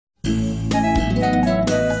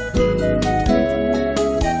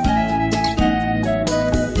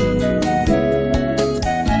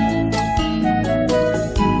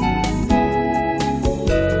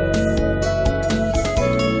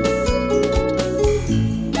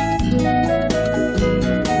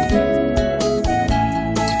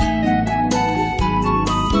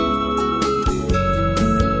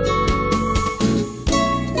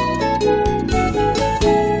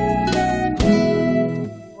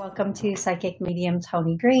welcome to Psychic Medium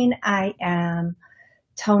Toni Green. I am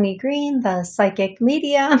Toni Green, the Psychic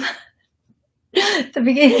Medium. The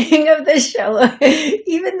beginning of the show,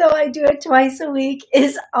 even though I do it twice a week,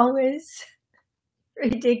 is always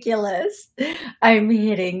ridiculous. I'm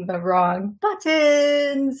hitting the wrong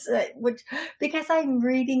buttons, because I'm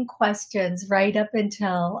reading questions right up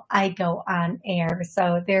until I go on air.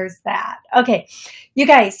 So there's that. Okay, you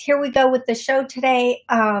guys, here we go with the show today.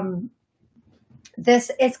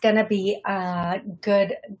 This is going to be a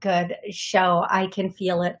good show. I can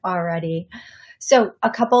feel it already. So a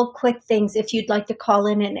couple quick things. If you'd like to call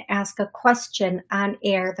in and ask a question on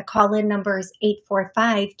air, the call-in number is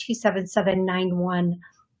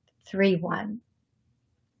 845-277-9131.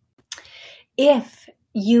 If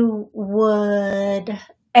you would,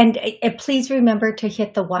 and please remember to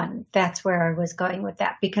hit the 1. That's where I was going with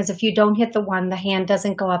that. Because if you don't hit the 1, the hand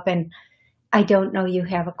doesn't go up and I don't know you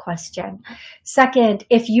have a question. Second,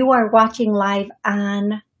 if you are watching live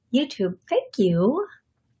on YouTube, thank you.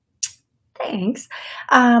 Thanks.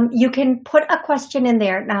 You can put a question in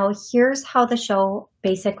there. Now, here's how the show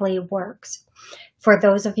basically works. For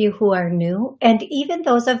those of you who are new, and even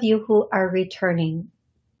those of you who are returning,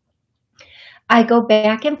 I go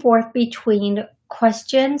back and forth between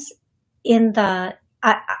questions in the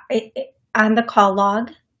on the call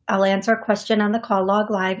log. I'll answer a question on the call log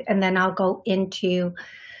live, and then I'll go into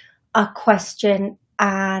a question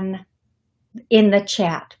in the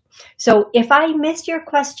chat. So if I missed your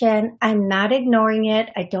question, I'm not ignoring it.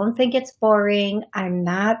 I don't think it's boring. I'm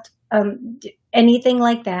not anything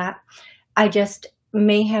like that. I just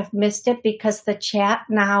may have missed it because the chat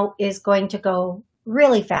now is going to go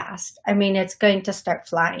really fast. I mean, it's going to start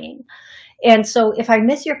flying. And so if I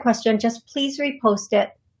miss your question, just please repost it.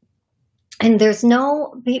 And there's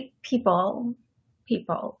no people,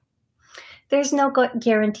 there's no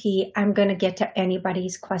guarantee I'm going to get to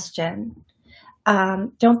anybody's question.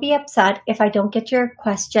 Don't be upset if I don't get your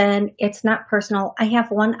question. It's not personal. I have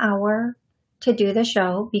 1 hour to do the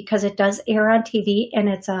show because it does air on TV, and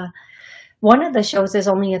it's one of the shows is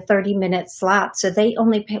only a 30-minute slot. So they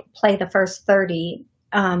only play the first 30.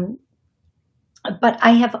 But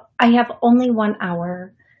I have only 1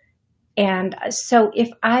 hour. And so if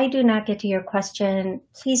I do not get to your question,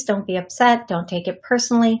 please don't be upset. Don't take it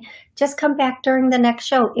personally. Just come back during the next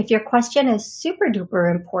show. If your question is super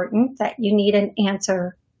duper important that you need an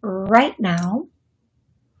answer right now,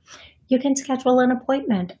 you can schedule an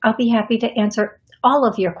appointment. I'll be happy to answer all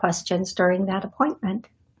of your questions during that appointment.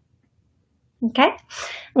 Okay?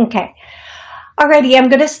 Okay. Alrighty, I'm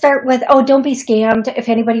going to start with, don't be scammed. If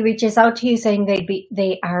anybody reaches out to you saying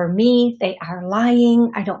they are me, they are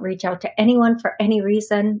lying. I don't reach out to anyone for any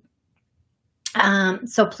reason.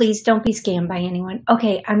 So please don't be scammed by anyone.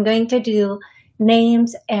 Okay, I'm going to do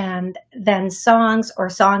names and then songs, or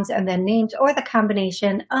songs and then names, or the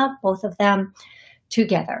combination of both of them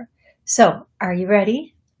together. So are you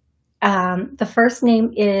ready? The first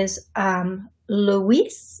name is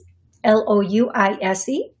Louise,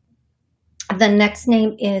 L-O-U-I-S-E. The next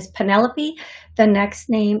name is Penelope. The next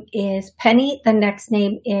name is Penny. The next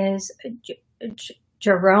name is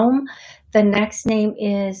Jerome. The next name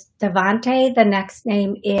is Devante. The next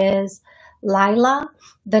name is Lila.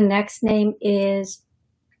 The next name is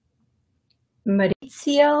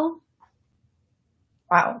Maurizio.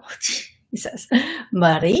 Wow, Jesus,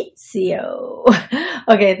 Maurizio.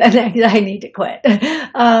 Okay, the next, I need to quit.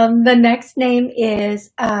 The next name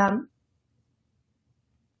is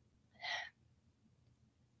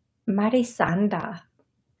Marisanda.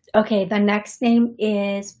 Okay, the next name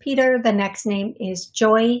is Peter. The next name is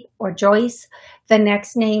Joy or Joyce. The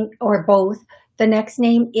next name, or both. The next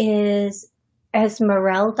name is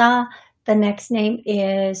Esmeralda. The next name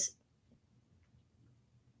is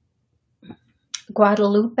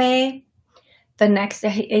Guadalupe. The next,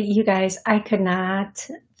 you guys, I could not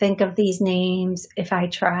think of these names if I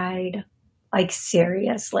tried, like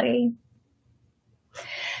seriously.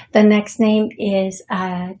 The next name is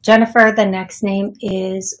Jennifer. The next name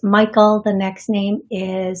is Michael. The next name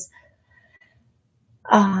is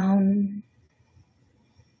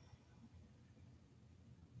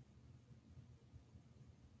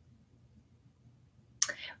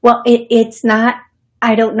well, it's not,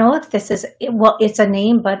 I don't know if this is, well, it's a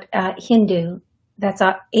name, but Hindu. That's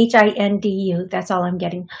a H-I-N-D-U. That's all I'm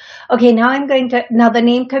getting. Okay, now I'm going to, now the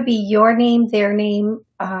name could be your name, their name,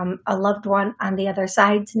 a loved one on the other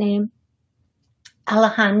side's name.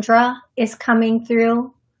 Alejandra is coming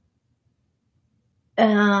through.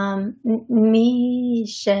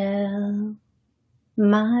 Michelle,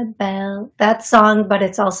 my belle. That song, but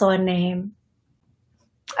it's also a name.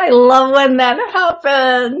 I love when that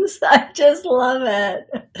happens. I just love it.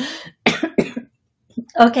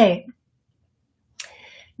 Okay.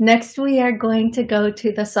 Next, we are going to go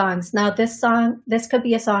to the songs. Now, this could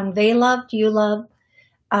be a song they loved, you love.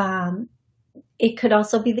 Um, it could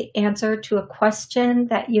also be the answer to a question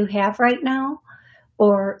that you have right now,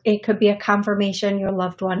 or it could be a confirmation your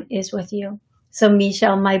loved one is with you. So,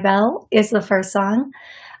 Michelle, My Belle is the first song.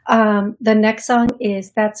 The next song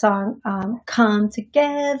is that song, Come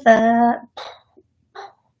Together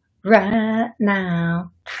Right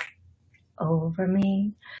Now Over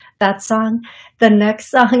Me. That song. The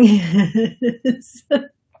next song is,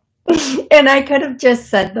 and I could have just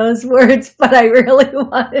said those words, but I really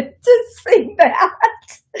wanted to sing that.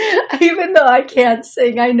 Even though I can't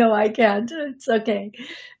sing, I know I can't. It's okay.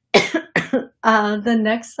 The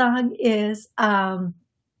next song is, that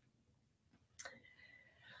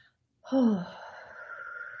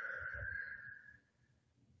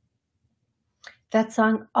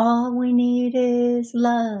song, All We Need Is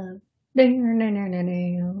Love.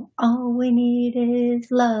 All we need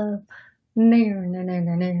is love. I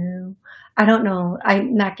don't know.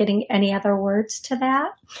 I'm not getting any other words to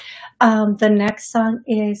that. The next song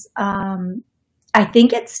is, I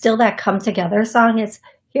think it's still that Come Together song. It's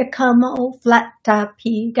Here Come Old Flat Top,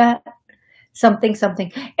 he got something,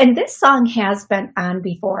 something. And this song has been on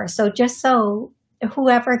before. So just so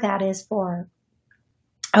whoever that is for.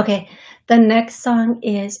 Okay. The next song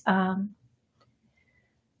is,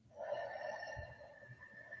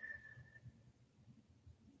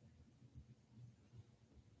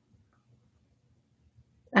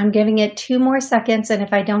 I'm giving it 2 more seconds, and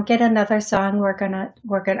if I don't get another song, we're gonna.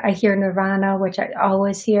 I hear Nirvana, which I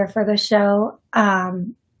always hear for the show.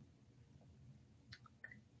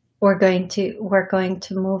 We're going to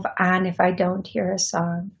move on if I don't hear a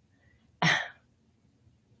song.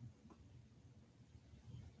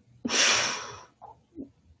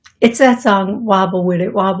 It's that song, Wobble With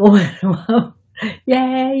It, Wobble With It, Wobble.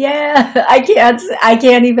 Yeah, yeah. I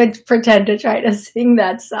can't even pretend to try to sing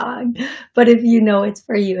that song. But if you know it's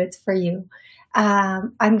for you, it's for you.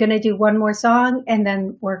 I'm going to do one more song and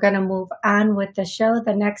then we're going to move on with the show.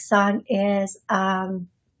 The next song is,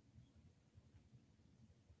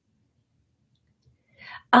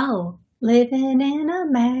 Living in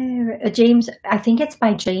America. I think it's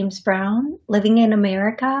by James Brown, Living in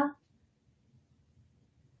America.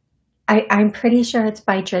 I'm pretty sure it's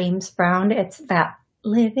by James Brown. It's that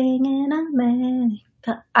Living in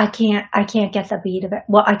America. I can't get the beat of it.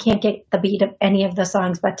 Well, I can't get the beat of any of the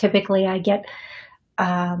songs, but typically I get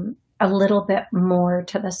a little bit more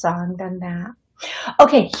to the song than that.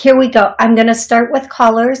 Okay, here we go. I'm going to start with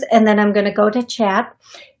callers and then I'm going to go to chat.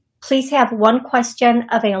 Please have one question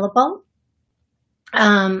available.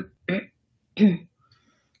 And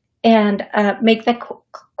make the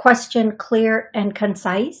question clear and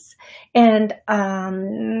concise. And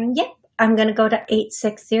yeah, I'm going to go to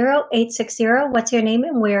 860. What's your name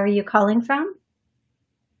and where are you calling from?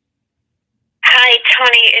 Hi,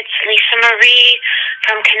 Toni. It's Lisa Marie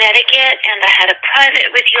from Connecticut, and I had a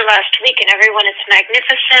private with you last week, and everyone is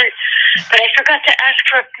magnificent. But I forgot to ask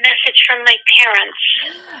for a message from my parents.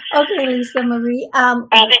 Okay, Lisa Marie.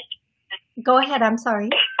 Go ahead. I'm sorry.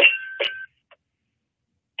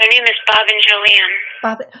 Their name is Bob and Joanne.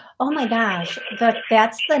 Bob. Oh my gosh,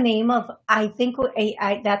 that's the name of. I think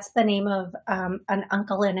that's the name of an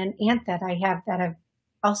uncle and an aunt that I have that I've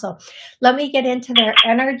also. Let me get into their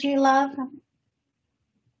energy, love.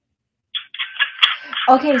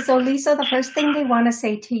 Okay, so Lisa, the first thing they want to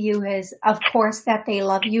say to you is, of course, that they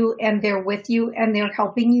love you and they're with you and they're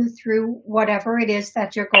helping you through whatever it is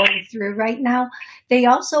that you're going through right now. They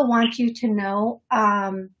also want you to know,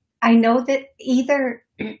 I know that either,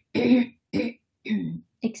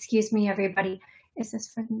 excuse me, everybody, is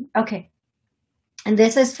this for me? Okay. And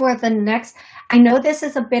this is for the next, I know this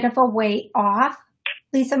is a bit of a way off,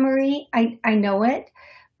 Lisa Marie, I know it,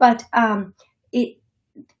 but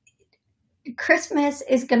Christmas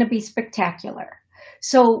is going to be spectacular.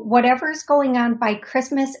 So whatever's going on by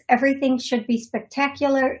Christmas, everything should be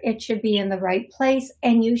spectacular. It should be in the right place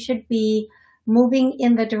and you should be moving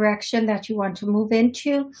in the direction that you want to move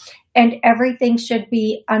into, and everything should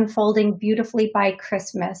be unfolding beautifully by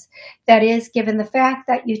Christmas. That is, given the fact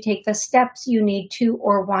that you take the steps you need to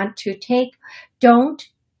or want to take. Don't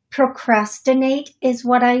procrastinate is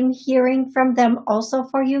what I'm hearing from them also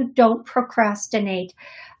for you. Don't procrastinate.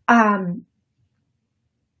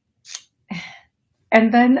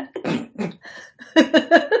 And then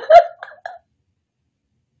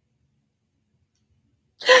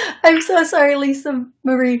I'm so sorry, Lisa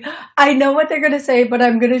Marie. I know what they're going to say, but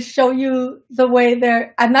I'm going to show you the way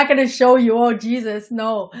I'm not going to show you, oh, Jesus,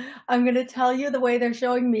 no. I'm going to tell you the way they're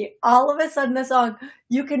showing me. All of a sudden, the song,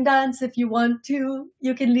 you can dance if you want to.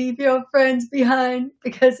 You can leave your friends behind,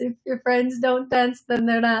 because if your friends don't dance, then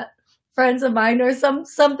they're not friends of mine, or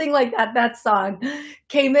something like that. That song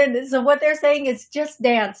came in. So what they're saying is just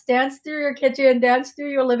dance. Dance through your kitchen, dance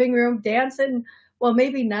through your living room, dance in, well,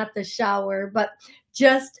 maybe not the shower, but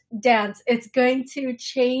just dance. It's going to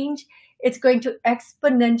change. It's going to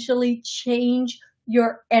exponentially change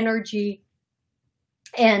your energy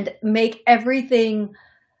and make everything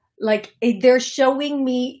like, they're showing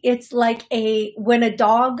me it's like when a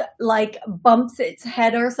dog like bumps its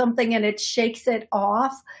head or something and it shakes it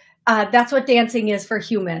off. That's what dancing is for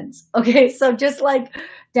humans. Okay, so just like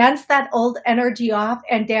dance that old energy off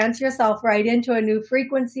and dance yourself right into a new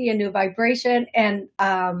frequency, a new vibration, and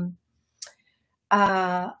then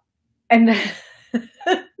and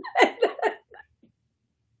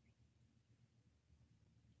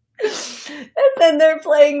then they're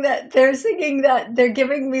playing that, they're singing that, they're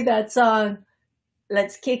giving me that song,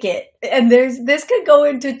 Let's Kick It. And this could go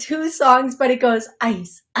into two songs, but it goes,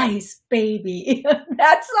 Ice, Ice, Baby.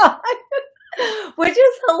 That song, which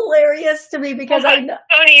is hilarious to me because I know.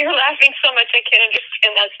 Toni, you're laughing so much I can't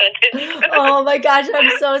understand that sentence. Oh my gosh,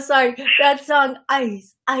 I'm so sorry. That song,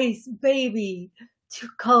 Ice, Ice, Baby. Too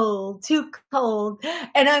cold, too cold.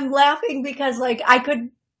 And I'm laughing because like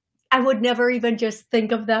I would never even just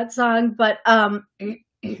think of that song, but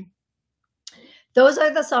those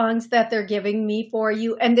are the songs that they're giving me for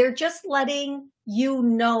you. And they're just letting you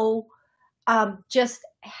know, just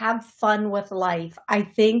have fun with life. I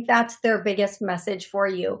think that's their biggest message for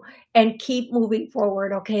you. And keep moving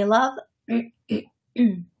forward. Okay, love? Can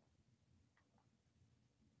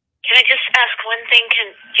I just ask one thing?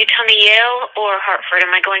 Can you tell me Yale or Hartford?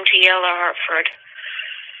 Am I going to Yale or Hartford?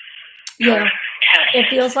 Yeah, it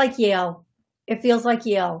feels like Yale. It feels like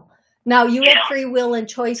Yale. Now, you have free will and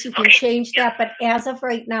choice. You can change that. But as of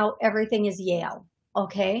right now, everything is Yale.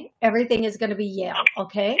 Okay? Everything is going to be Yale.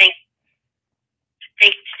 Okay? Thank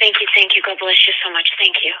you. Thank you. God bless you so much.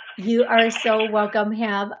 Thank you. You are so welcome.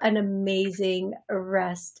 Have an amazing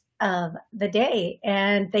rest of the day.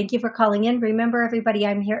 And thank you for calling in. Remember, everybody,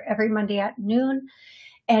 I'm here every Monday at noon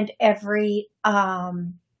and every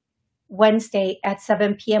Wednesday at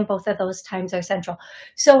 7 p.m. Both of those times are central.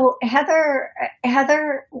 So Heather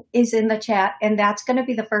is in the chat, and that's going to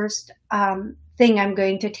be the first thing I'm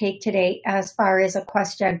going to take today as far as a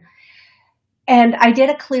question. And I did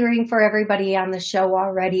a clearing for everybody on the show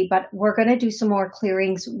already, but we're going to do some more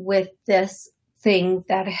clearings with this thing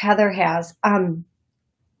that Heather has.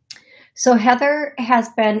 So Heather has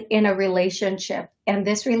been in a relationship, and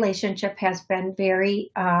this relationship has been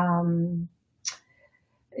very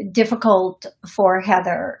difficult for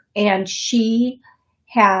Heather, and she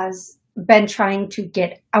has been trying to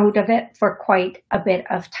get out of it for quite a bit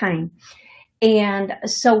of time. And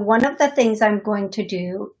so one of the things I'm going to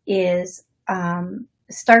do is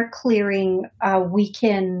start clearing. We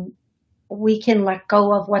can let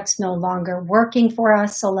go of what's no longer working for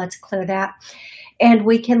us, so let's clear that. And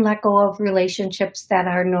we can let go of relationships that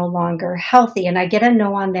are no longer healthy. And I get a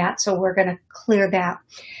no on that, so we're going to clear that.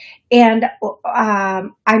 And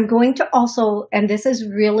I'm going to also, and this is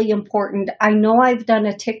really important, I know I've done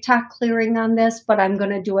a TikTok clearing on this, but I'm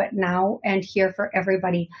going to do it now and here for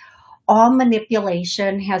everybody. All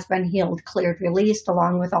manipulation has been healed, cleared, released,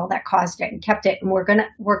 along with all that caused it and kept it. And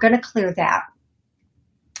we're gonna clear that.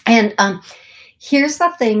 And here's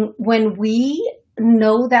the thing: when we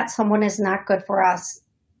know that someone is not good for us,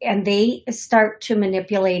 and they start to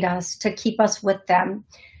manipulate us to keep us with them,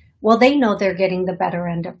 well, they know they're getting the better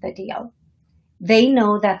end of the deal. They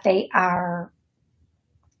know that they are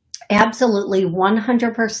absolutely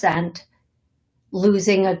 100%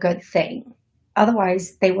 losing a good thing.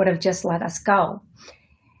 Otherwise, they would have just let us go.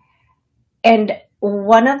 And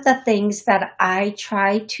one of the things that I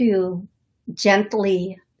try to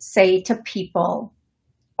gently say to people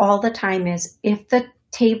all the time is, if the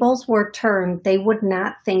tables were turned, they would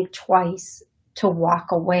not think twice to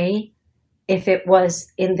walk away if it was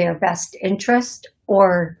in their best interest,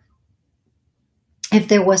 or if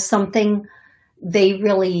there was something they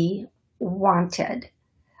really wanted.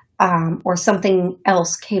 Or something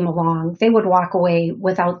else came along, they would walk away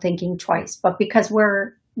without thinking twice. But because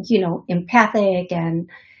we're, empathic and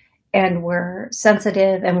we're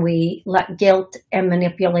sensitive, and we let guilt and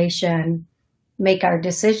manipulation make our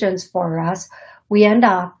decisions for us, we end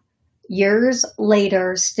up years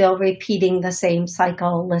later still repeating the same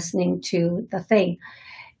cycle, listening to the thing.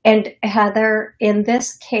 And Heather, in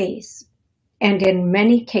this case, And in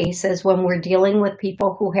many cases, when we're dealing with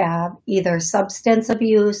people who have either substance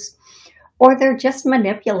abuse or they're just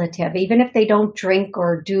manipulative, even if they don't drink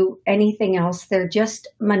or do anything else, they're just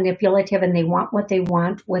manipulative and they want what they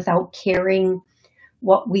want without caring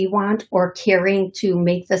what we want or caring to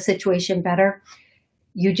make the situation better.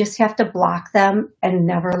 You just have to block them and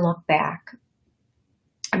never look back,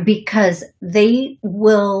 because they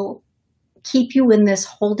will keep you in this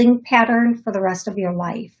holding pattern for the rest of your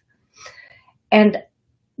life. And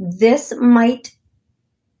this might,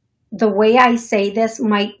 the way I say this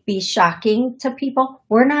might be shocking to people.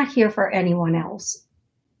 We're not here for anyone else.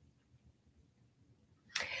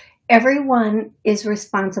 Everyone is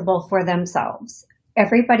responsible for themselves.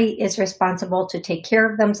 Everybody is responsible to take care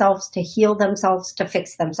of themselves, to heal themselves, to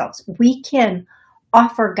fix themselves. We can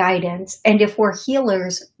offer guidance, and if we're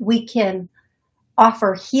healers, we can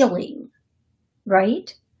offer healing,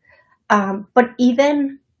 right? But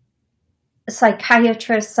even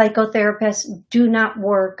psychiatrists, psychotherapists do not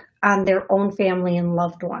work on their own family and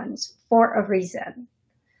loved ones for a reason.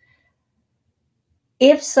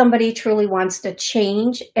 If somebody truly wants to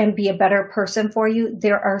change and be a better person for you,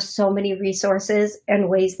 there are so many resources and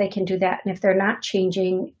ways they can do that. And if they're not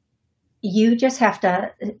changing, you just have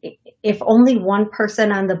to, if only one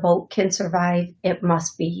person on the boat can survive, it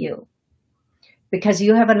must be you. Because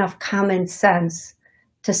you have enough common sense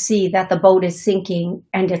to see that the boat is sinking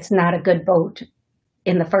and it's not a good boat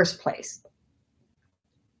in the first place.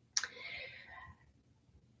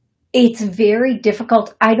 It's very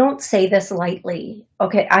difficult. I don't say this lightly.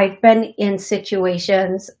 Okay, I've been in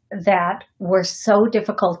situations that were so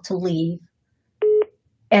difficult to leave.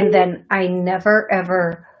 And then I never,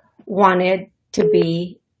 ever wanted to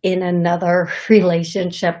be in another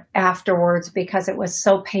relationship afterwards because it was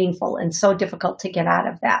so painful and so difficult to get out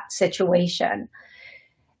of that situation.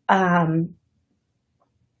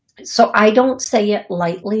 So I don't say it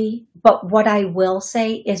lightly, but what I will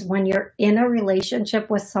say is when you're in a relationship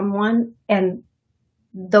with someone and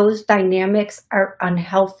those dynamics are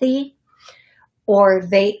unhealthy or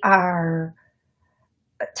they are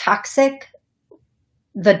toxic,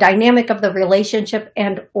 the dynamic of the relationship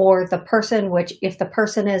and or the person, which if the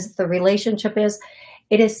person is, the relationship is,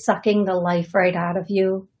 it is sucking the life right out of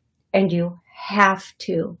you, and you have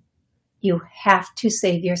to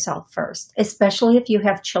save yourself first, especially if you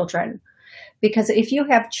have children. Because if you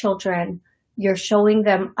have children, you're showing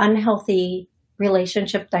them unhealthy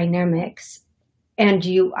relationship dynamics, and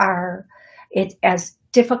it's as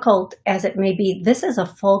difficult as it may be. This is a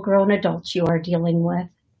full-grown adult you are dealing with,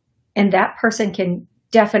 and that person can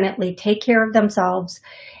definitely take care of themselves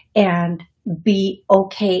and be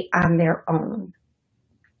okay on their own.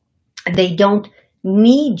 They don't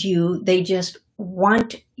need you, they just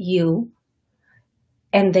want you,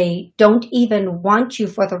 and they don't even want you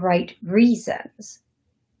for the right reasons.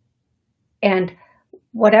 And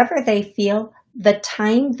whatever they feel, the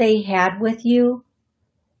time they had with you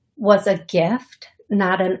was a gift,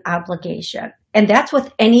 not an obligation. And that's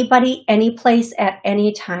with anybody, any place, at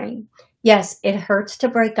any time. Yes, it hurts to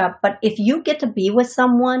break up, but if you get to be with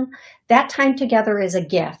someone, that time together is a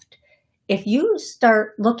gift. If you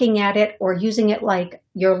start looking at it or using it like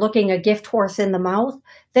you're looking a gift horse in the mouth,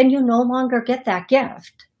 then you no longer get that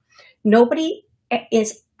gift. Nobody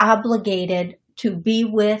is obligated to be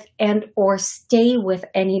with and or stay with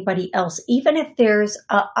anybody else, even if there's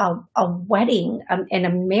a wedding and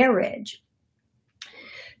a marriage.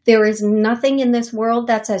 There is nothing in this world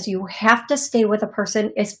that says you have to stay with a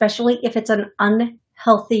person, especially if it's an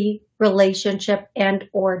unhealthy relationship and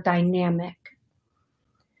or dynamic.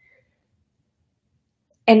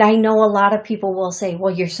 And I know a lot of people will say,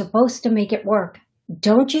 well, you're supposed to make it work.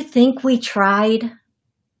 Don't you think we tried?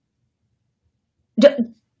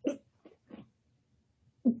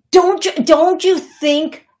 Don't you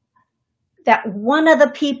think that one of the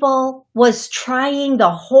people was trying the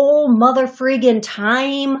whole mother friggin'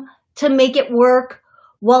 time to make it work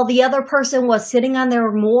while the other person was sitting on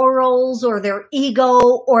their morals or their ego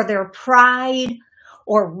or their pride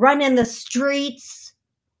or running the streets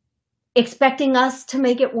expecting us to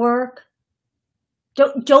make it work?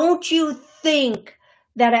 Don't you think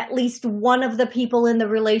that at least one of the people in the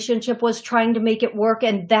relationship was trying to make it work,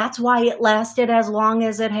 and that's why it lasted as long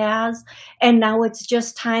as it has, and now it's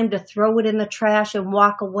just time to throw it in the trash and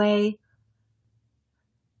walk away?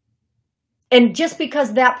 And just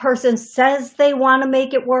because that person says they want to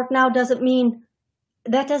make it work now doesn't mean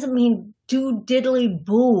do diddly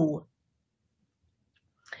boo.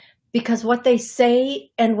 Because what they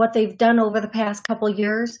say and what they've done over the past couple of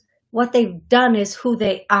years, what they've done is who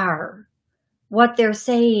they are. What they're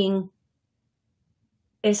saying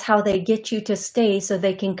is how they get you to stay so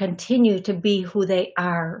they can continue to be who they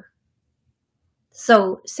are.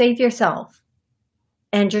 So save yourself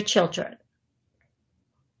and your children.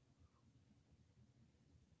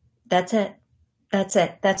 That's it. That's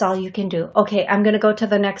it. That's all you can do. Okay, I'm going to go to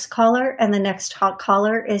the next caller, and the next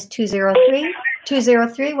caller is 203.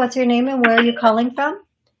 203, what's your name and where are you calling from?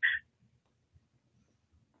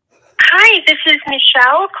 Hi, this is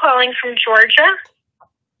Michelle calling from Georgia.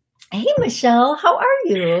 Hey, Michelle, how are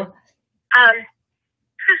you? I'm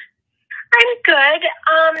good.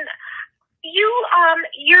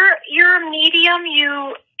 You're a medium.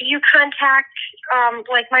 You contact,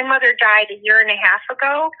 like my mother died a year and a half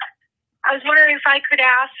ago. I was wondering if I could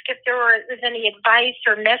ask if there was any advice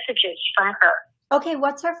or messages from her. Okay,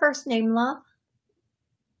 what's her first name, love?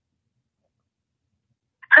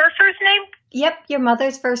 Her first name? Yep, your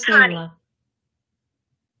mother's first name, love.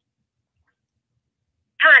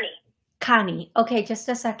 Connie. Okay, just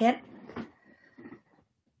a second.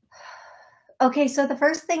 Okay, so the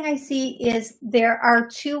first thing I see is there are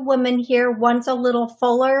two women here. One's a little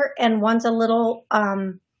fuller and one's a little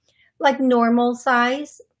like normal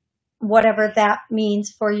size, whatever that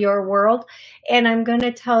means for your world. And I'm going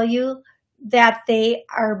to tell you that they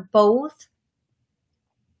are both,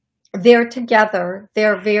 they're together.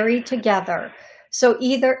 They're very together. So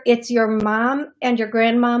either it's your mom and your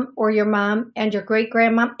grandmom or your mom and your great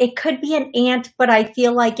grandmom. It could be an aunt, but I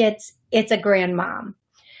feel like it's a grandmom.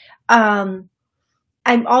 I'm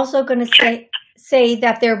also going to say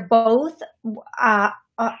that they're both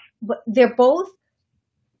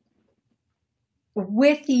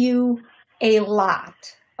with you a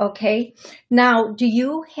lot. Okay. Now, do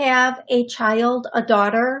you have a child, a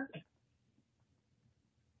daughter?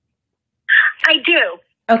 I do.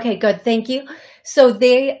 Okay, good. Thank you. So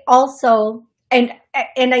they also, and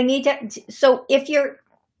I need to, so if you're,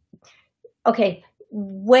 okay,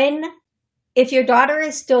 if your daughter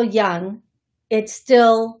is still young, it's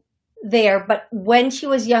still there. But when she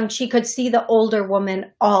was young, she could see the older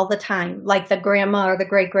woman all the time, like the grandma or the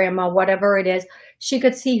great grandma, whatever it is. She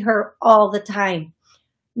could see her all the time.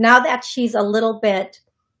 Now that she's a little bit,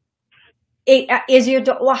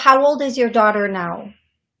 how old is your daughter now?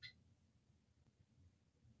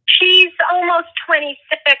 She's almost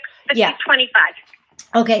 26, but yeah. She's 25.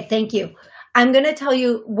 Okay, thank you. I'm going to tell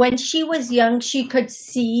you, when she was young, she could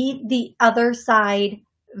see the other side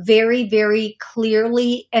very, very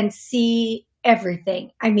clearly and see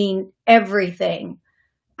everything. I mean, everything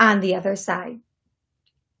on the other side.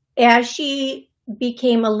 As she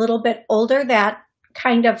became a little bit older, that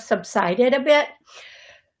kind of subsided a bit.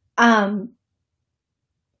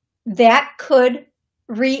 That could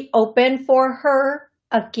reopen for her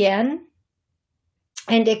again,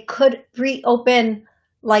 and it could reopen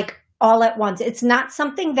like all at once. It's not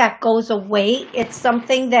something that goes away. It's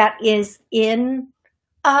something that is in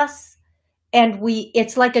us, and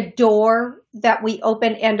it's like a door that we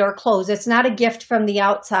open and or close. It's not a gift from the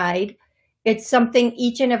outside. It's something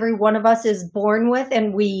each and every one of us is born with,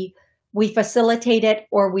 and we facilitate it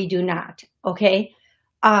or we do not. Okay.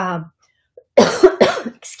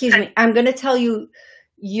 Excuse me. I'm going to tell you,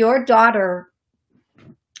 your daughter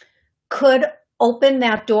could open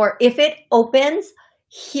that door. If it opens,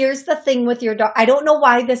 here's the thing with your daughter. I don't know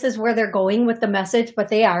why this is where they're going with the message, but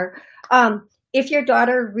they are. If your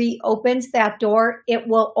daughter reopens that door, it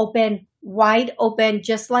will open wide open,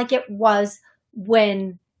 just like it was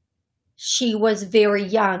when she was very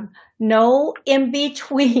young. No in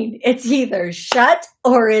between. It's either shut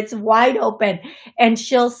or it's wide open, and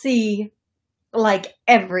she'll see like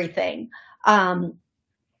everything.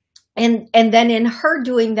 And then in her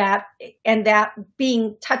doing that, and that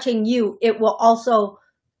being touching you, it will also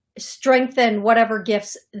strengthen whatever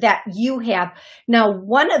gifts that you have. Now,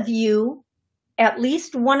 at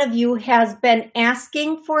least one of you has been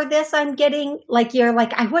asking for this. I'm getting like, you're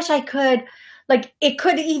like, I wish I could, like, it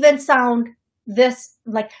could even sound this,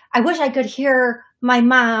 like, I wish I could hear my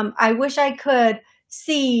mom. I wish I could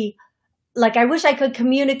see, like, I wish I could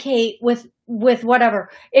communicate with whatever.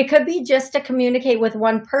 It could be just to communicate with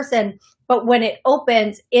one person, but when it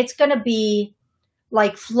opens, it's going to be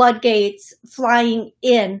like floodgates flying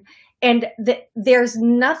in, and there's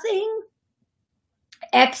nothing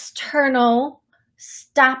external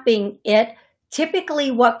stopping it.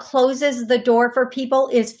 Typically what closes the door for people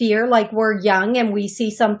is fear, like we're young and we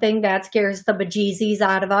see something that scares the bejesus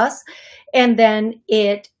out of us, and then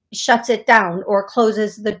it shuts it down or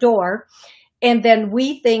closes the door. And then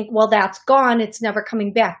we think, well, that's gone. It's never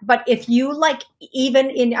coming back. But if you like,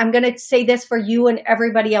 I'm going to say this for you and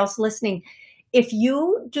everybody else listening. If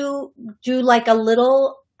you do like a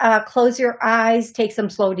little close your eyes, take some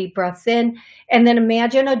slow, deep breaths in, and then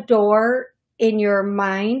imagine a door in your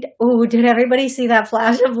mind. Ooh, did everybody see that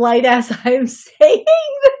flash of light as I'm saying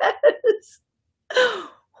this?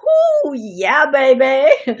 Ooh, yeah,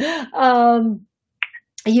 baby.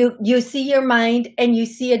 You see your mind and you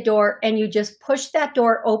see a door and you just push that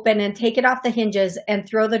door open and take it off the hinges and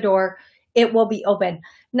throw the door. It will be open.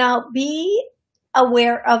 Now be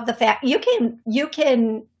aware of the fact you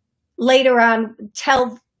can later on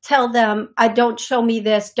tell them, don't show me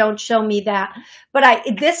this, don't show me that. But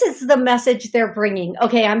this is the message they're bringing.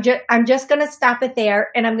 Okay, I'm just going to stop it there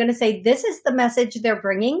and I'm going to say this is the message they're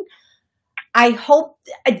bringing. I hope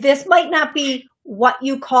this might not be what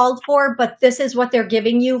you called for, but this is what they're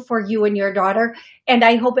giving you for you and your daughter. And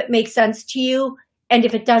I hope it makes sense to you. And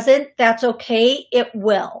if it doesn't, that's okay. It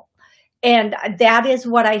will. And that is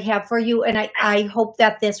what I have for you. And I hope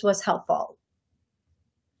that this was helpful.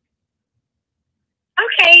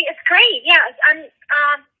 Okay, it's great. Yeah,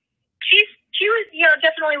 she was,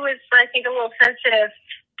 definitely was, I think, a little sensitive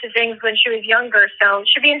to things when she was younger. So it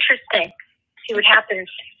should be interesting to see what happens.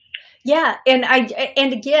 Yeah, and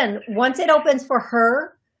again, once it opens for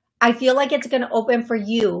her, I feel like it's going to open for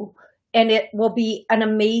you, and it will be an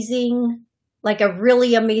amazing, like a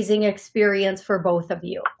really amazing experience for both of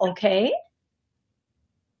you. Okay?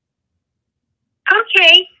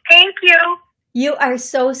 Okay, thank you. You are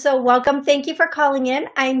so welcome. Thank you for calling in.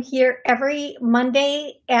 I'm here every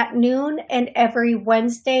Monday at noon and every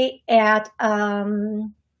Wednesday at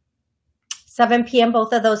 7 p.m.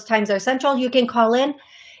 Both of those times are central. You can call in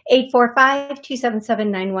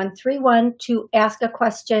 845-277-9131 to ask a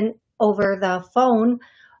question over the phone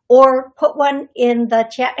or put one in the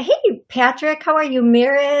chat. Hey, Patrick, how are you?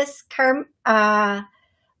 Maris,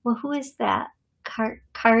 who is that?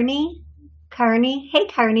 Carney? Hey,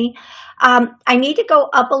 Carney. I need to go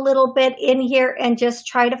up a little bit in here and just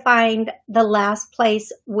try to find the last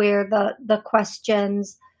place where the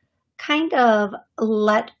questions kind of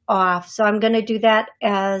let off. So I'm going to do that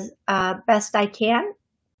as best I can.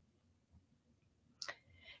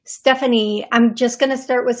 Stephanie, I'm just going to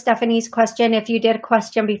start with Stephanie's question. If you did a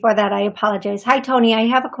question before that, I apologize. Hi, Toni. I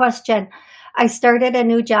have a question. I started a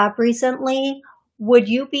new job recently. Would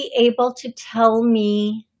you be able to tell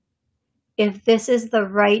me if this is the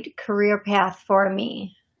right career path for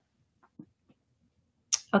me?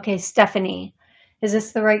 Okay, Stephanie. Is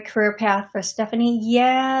this the right career path for Stephanie?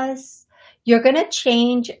 Yes. You're going to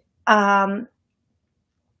change.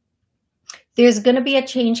 There's going to be a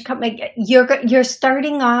change coming. You're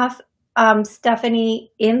starting off,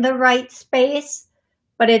 Stephanie, in the right space,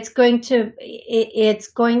 but this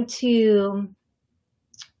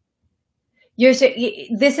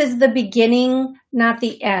is the beginning, not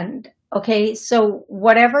the end. Okay. So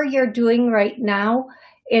whatever you're doing right now,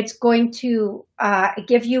 it's going to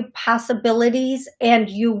give you possibilities, and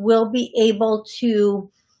you will be able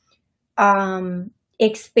to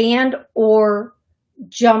expand or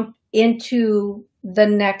jump into the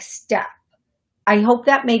next step. I hope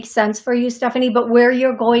that makes sense for you, Stephanie, but where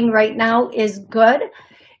you're going right now is good.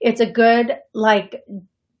 It's a good,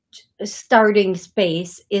 starting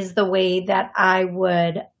space is the way that I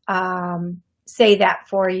would say that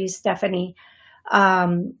for you, Stephanie.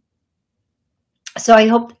 So I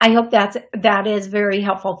hope that is very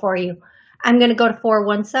helpful for you. I'm going to go to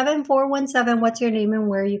 417. 417, what's your name and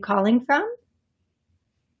where are you calling from?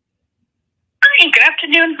 Hi, good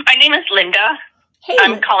afternoon. My name is Linda. Hey,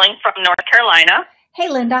 I'm calling from North Carolina. Hey,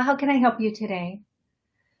 Linda, how can I help you today?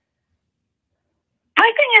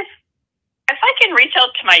 My thing is, if I can reach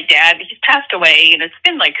out to my dad, he's passed away, and it's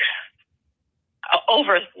been way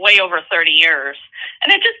over 30 years,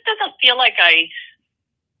 and it just doesn't feel like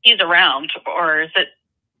he's around, or is it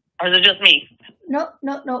just me? No.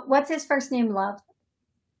 What's his first name, love?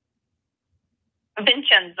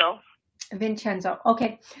 Vincenzo.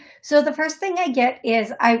 Okay. So the first thing I get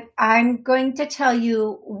is I'm going to tell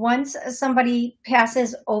you, once somebody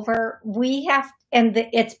passes over,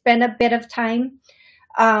 it's been a bit of time.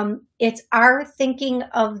 It's our thinking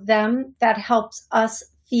of them that helps us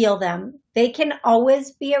feel them. They can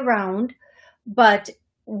always be around, but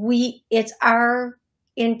it's our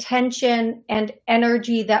intention and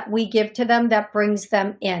energy that we give to them that brings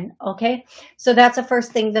them in. Okay. So that's the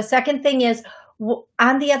first thing. The second thing is,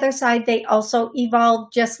 on the other side, they also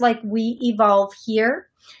evolve just like we evolve here.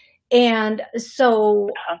 And so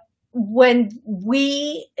when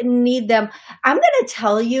we need them, I'm going to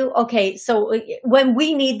tell you, okay, so when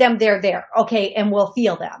we need them, they're there. Okay. And we'll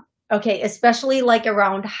feel them. Okay. Especially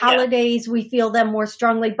around holidays, we feel them more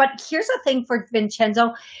strongly. But here's the thing for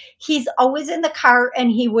Vincenzo. He's always in the car and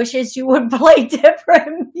he wishes you would play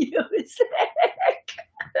different music.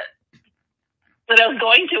 That I was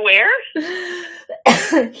going to where?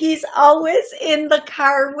 He's always in the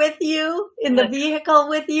car with you, in the vehicle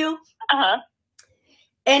with you. Uh-huh.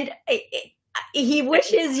 And he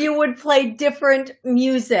wishes you would play different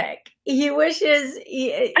music. He wishes,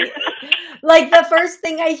 like the first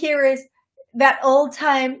thing I hear is that old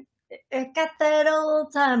time, I got that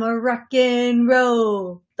old time of rock and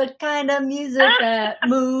roll, the kind of music that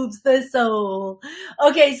moves the soul.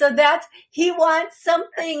 Okay, so he wants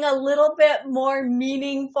something a little bit more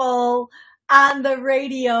meaningful on the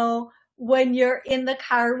radio when you're in the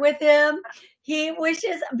car with him. He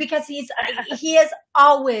wishes, because he is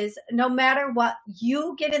always, no matter what,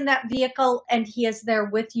 you get in that vehicle and he is there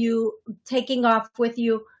with you, taking off with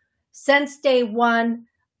you since day one,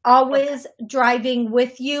 always driving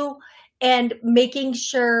with you and making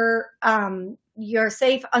sure you're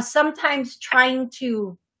safe. Sometimes trying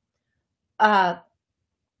to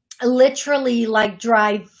literally like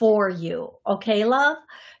drive for you. Okay, love?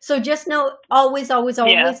 So just know, always, always,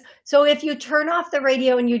 always. Yeah. So if you turn off the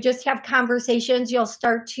radio and you just have conversations, you'll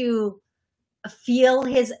start to feel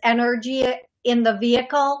his energy in the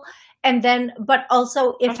vehicle. And then, but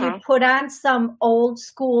also if you put on some old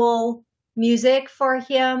school music for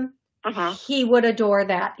him, he would adore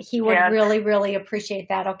that. He would really, really appreciate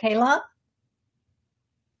that. Okay, love?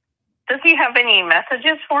 Does he have any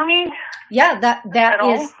messages for me? Yeah,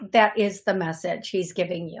 that is the message he's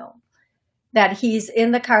giving you. That he's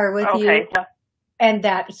in the car with you, and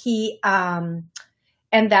that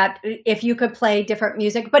and that if you could play different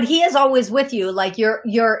music, but he is always with you. Like your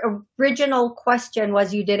original question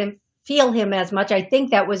was you didn't feel him as much. I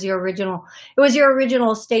think that was your original. It was your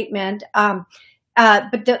original statement. But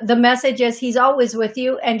the message is he's always with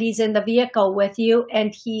you, and he's in the vehicle with you,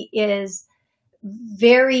 and he is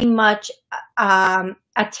very much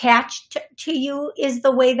attached to you. Is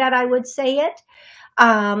the way that I would say it.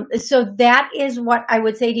 So that is what I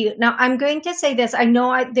would say to you. Now, I'm going to say this. I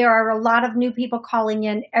know there are a lot of new people calling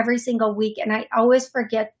in every single week, and I always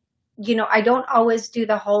forget, I don't always do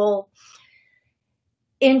the whole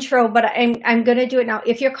intro, but I'm going to do it now.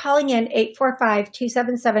 If you're calling in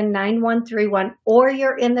 845-277-9131, or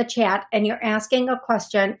you're in the chat and you're asking a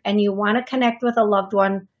question and you want to connect with a loved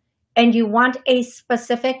one and you want a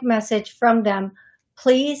specific message from them,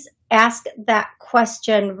 please ask that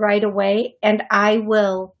question right away, and I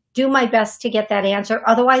will do my best to get that answer.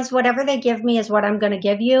 Otherwise, whatever they give me is what I'm going to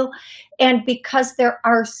give you. And because there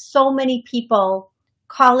are so many people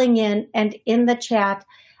calling in and in the chat,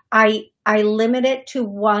 I limit it to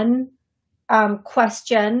one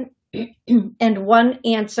question and one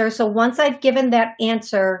answer. So once I've given that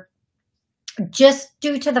answer, just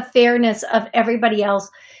due to the fairness of everybody else,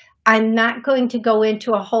 I'm not going to go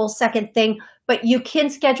into a whole second thing. But you can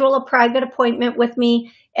schedule a private appointment with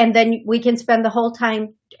me, and then we can spend the whole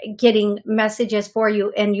time getting messages for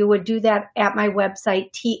you. And you would do that at my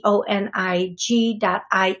website, tonig.info.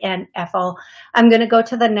 I'm going to go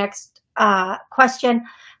to the next question.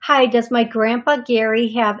 Hi, does my grandpa Gary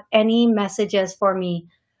have any messages for me?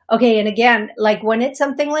 Okay, and again, like when it's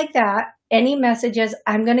something like that, any messages,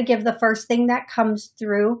 I'm going to give the first thing that comes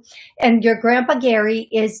through. And your grandpa Gary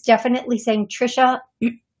is definitely saying, Trisha,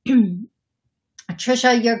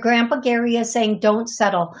 your grandpa Gary is saying, don't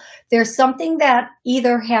settle. There's something that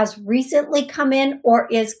either has recently come in or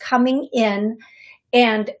is coming in,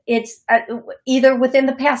 and it's either within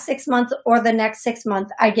the past 6 months or the next 6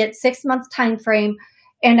 months. I get 6 month time frame,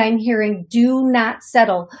 and I'm hearing do not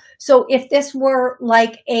settle. So if this were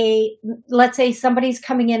like let's say somebody's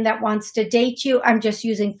coming in that wants to date you, I'm just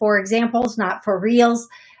using for examples, not for reals.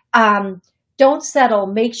 Don't settle.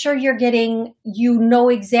 Make sure you're you know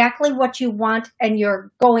exactly what you want and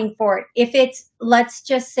you're going for it. If it's, let's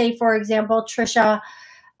just say, for example, Trisha,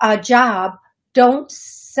 a job, don't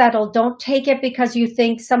settle. Don't take it because you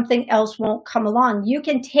think something else won't come along. You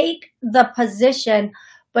can take the position,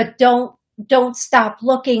 but don't stop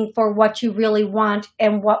looking for what you really want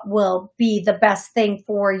and what will be the best thing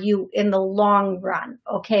for you in the long run.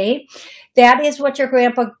 Okay. That is what your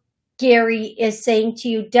grandpa Gary is saying to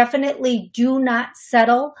you. Definitely do not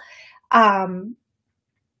settle. And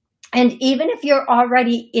even if you're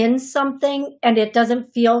already in something and it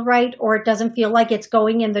doesn't feel right, or it doesn't feel like it's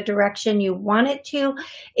going in the direction you want it to,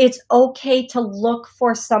 it's okay to look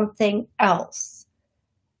for something else.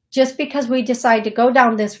 Just because we decide to go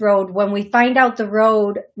down this road, when we find out the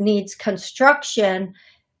road needs construction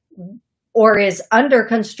or is under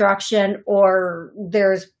construction, or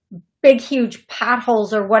there's big, huge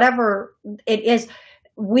potholes or whatever it is,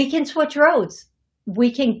 we can switch roads.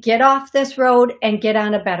 We can get off this road and get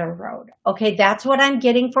on a better road. Okay, that's what I'm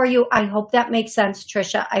getting for you. I hope that makes sense,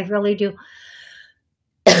 Trisha. I really do.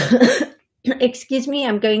 Excuse me,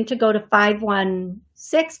 I'm going to go to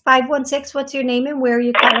 516. 516, what's your name and where are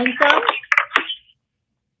you calling from?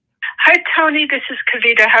 Hi, Toni. This is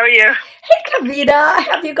Kavita. How are you? Hey, Kavita.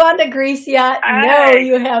 Have you gone to Greece yet? Hi. No,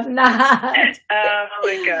 you have not. Oh,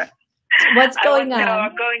 my God. What's going on? No,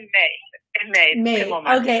 I'm going in May. May. 2 more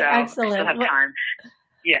months, Okay, so excellent. I still have time.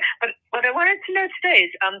 Yeah. But what I wanted to know today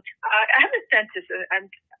is I have a dentist, and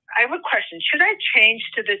I have a question. Should I change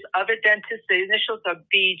to this other dentist? The initials are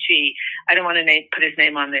BG. I don't want to put his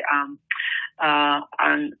name on the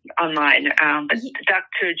online, but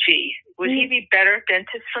Dr. G. Would he be better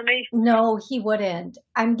dentist for me? No, he wouldn't.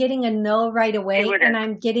 I'm getting a no right away, and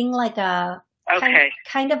I'm getting like a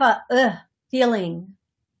kind of a feeling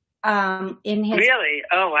in his. Really?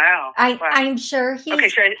 Oh, wow. I'm sure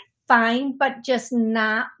he's fine, but just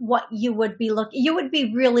not what you would be looking. You would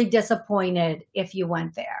be really disappointed if you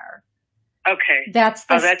went there. Okay. That's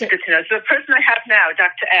good to know. So the person I have now,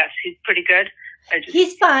 Dr. S, he's pretty good?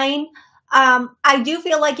 He's fine. I do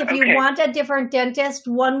feel like if you want a different dentist,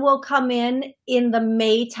 one will come in the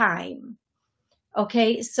May time.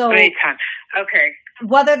 Okay, so May time. Okay.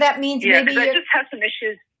 Whether that means maybe I just have some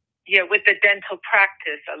issues. Yeah, with the dental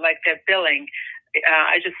practice, like their billing,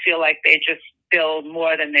 I just feel like they just bill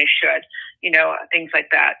more than they should. Things like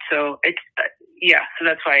that. So it's so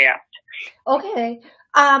that's why I asked. Okay.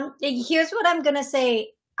 Here's what I'm gonna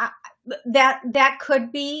say. That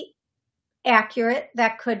could be accurate.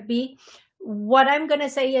 That could be. What I'm going to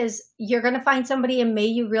say is you're going to find somebody in May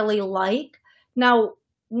you really like. Now,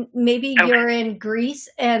 maybe you're in Greece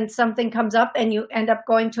and something comes up and you end up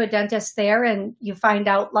going to a dentist there and you find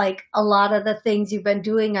out like a lot of the things you've been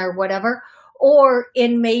doing or whatever. Or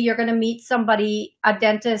in May, you're going to meet somebody, a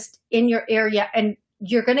dentist in your area, and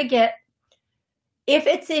you're going to get, if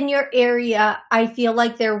it's in your area, I feel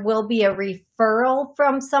like there will be a referral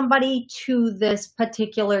from somebody to this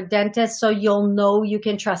particular dentist, so you'll know you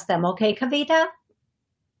can trust them. Okay, Kavita?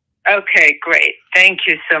 Okay, great. Thank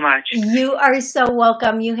you so much. You are so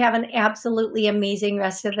welcome. You have an absolutely amazing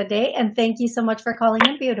rest of the day, and thank you so much for calling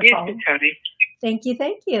in, beautiful. You too, Toni. Thank you,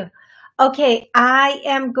 thank you. Okay, I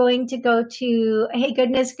am going to go to, hey,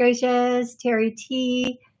 goodness gracious, Terry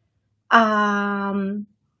T.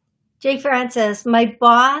 Jay Francis, my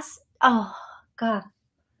boss. Oh, God.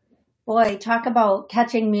 Boy, talk about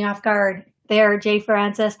catching me off guard there, Jay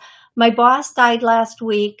Francis. My boss died last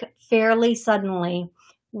week fairly suddenly.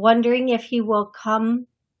 Wondering if he will come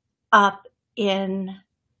up in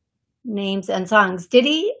names and songs. Did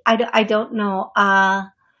he? I don't know.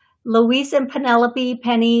 Louise and Penelope,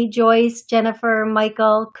 Penny, Joyce, Jennifer,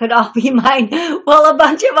 Michael could all be mine. Well, a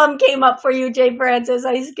bunch of them came up for you, Jay Francis.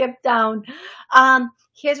 I skipped down.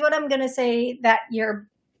 Here's what I'm going to say, that your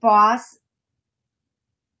boss,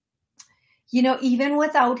 even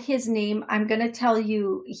without his name, I'm going to tell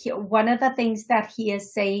you, one of the things that he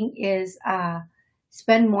is saying is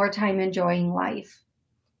spend more time enjoying life.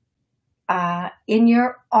 In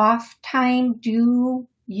your off time, do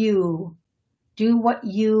what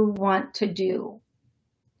you want to do.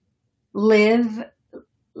 Live,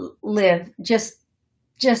 just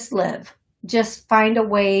live. Just find a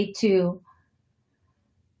way to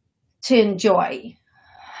enjoy.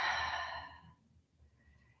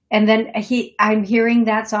 And then I'm hearing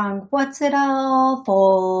that song, What's It All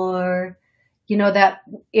For? That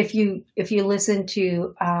if you listen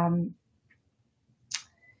to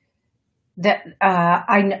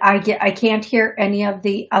I can't hear any of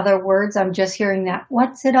the other words. I'm just hearing that,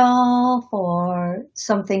 What's it all for?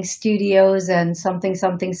 Something studios and something.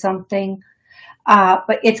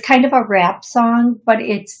 But it's kind of a rap song, but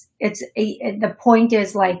the point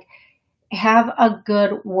is like, have a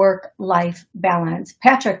good work-life balance.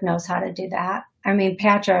 Patrick knows how to do that. I mean,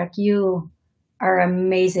 Patrick, you are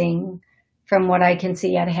amazing from what I can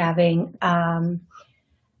see at having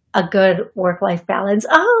a good work-life balance.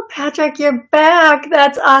 Oh, Patrick, you're back.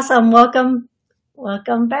 That's awesome. Welcome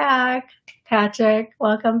back, Patrick.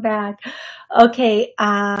 Welcome back. Okay.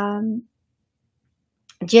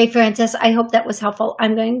 Jay Francis, I hope that was helpful.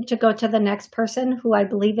 I'm going to go to the next person, who I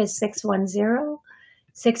believe is 610.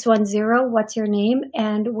 610, what's your name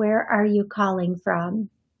and where are you calling from?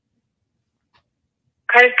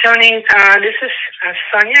 Hi, Toni. This is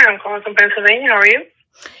Sonia. I'm calling from Pennsylvania. How are you?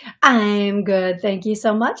 I'm good. Thank you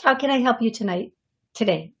so much. How can I help you today?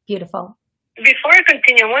 Beautiful. Before I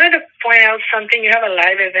continue, I wanted to point out something. You have a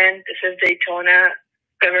live event. This is Daytona,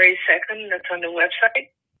 February 2nd. That's on the website,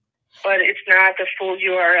 but it's not the full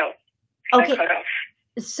URL. Okay. Cut off.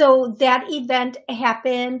 So that event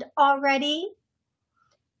happened already.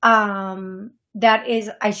 That is,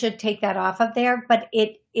 I should take that off of there, but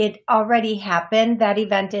it already happened. That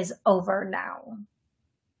event is over now.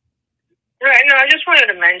 Right. No, I just wanted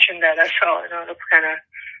to mention that. That's all. That's kind of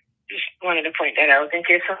just wanted to point that out in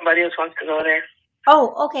case somebody else wants to go there.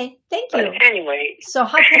 Oh, okay. Thank you. But anyway. So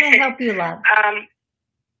how can I help you, love?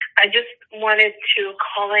 I just wanted to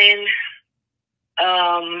call in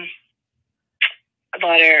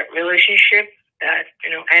about a relationship that,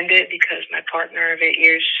 ended because my partner of 8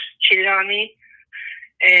 years cheated on me.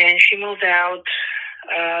 And she moved out,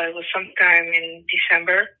 it was sometime in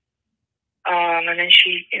December. And then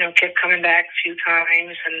she, kept coming back a few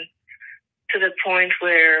times, and to the point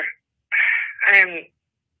where I'm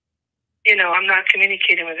not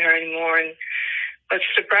communicating with her anymore. But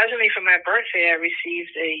surprisingly, for my birthday, I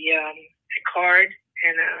received a card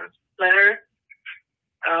and a letter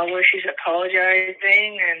where she's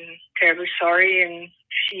apologizing and terribly sorry, and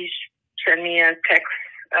she's sent me a text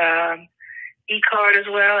e-card as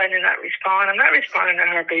well. I did not respond. I'm not responding to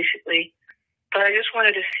her, basically. But I just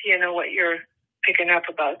wanted to see, what you're picking up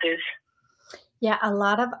about this. Yeah,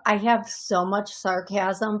 I have so much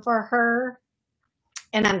sarcasm for her,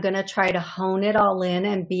 and I'm going to try to hone it all in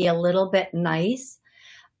and be a little bit nice.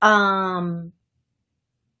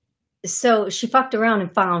 So she fucked around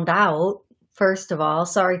and found out, first of all.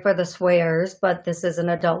 Sorry for the swears, but this is an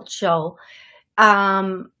adult show.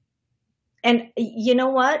 And you know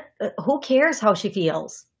what? Who cares how she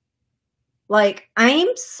feels? Like, I'm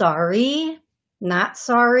sorry, not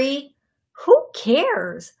sorry. Who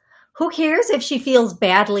cares? Who cares if she feels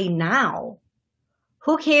badly now?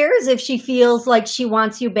 Who cares if she feels like she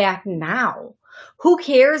wants you back now? Who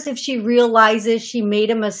cares if she realizes she made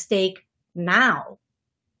a mistake now?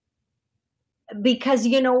 Because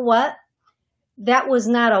you know what? That was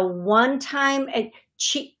not a one-time.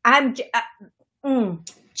 Cheating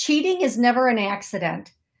is never an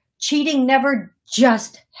accident. Cheating never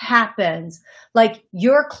just happens. Like,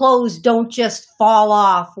 your clothes don't just fall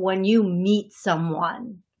off when you meet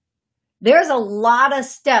someone. There's a lot of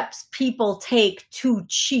steps people take to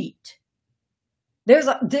cheat. There's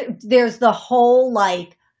the whole,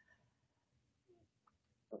 like,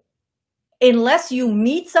 unless you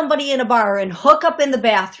meet somebody in a bar and hook up in the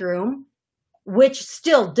bathroom, which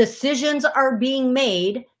still decisions are being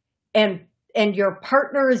made, and your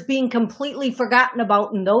partner is being completely forgotten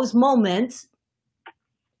about in those moments.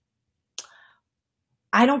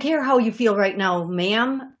 I don't care how you feel right now,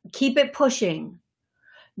 ma'am. Keep it pushing.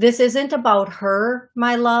 This isn't about her,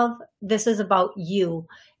 my love. This is about you.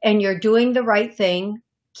 And you're doing the right thing.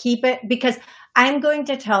 Keep it, because I'm going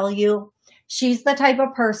to tell you, she's the type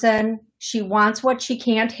of person, she wants what she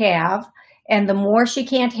can't have. And the more she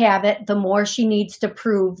can't have it, the more she needs to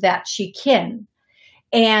prove that she can.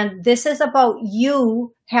 And this is about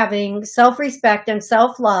you having self-respect and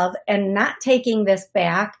self-love and not taking this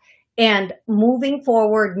back and moving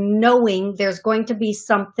forward, knowing there's going to be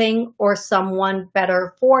something or someone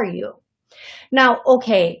better for you. Now,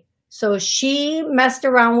 okay, so she messed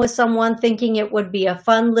around with someone thinking it would be a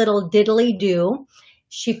fun little diddly-do.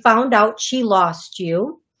 She found out she lost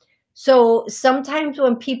you. So sometimes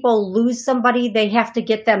when people lose somebody, they have to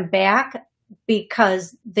get them back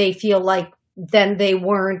because they feel like then they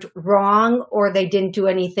weren't wrong or they didn't do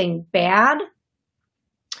anything bad.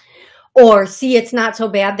 Or, see, it's not so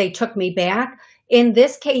bad, they took me back. In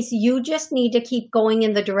this case, you just need to keep going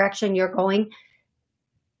in the direction you're going.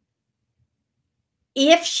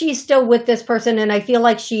 If she's still with this person, and I feel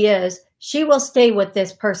like she is, she will stay with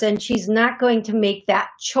this person. She's not going to make that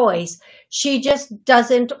choice. She just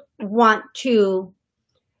doesn't want to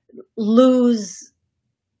lose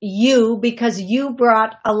you because you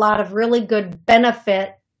brought a lot of really good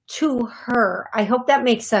benefit to her. I hope that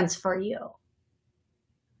makes sense for you.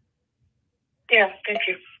 Yeah, thank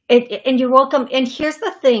you. And you're welcome. And here's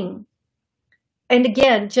the thing. And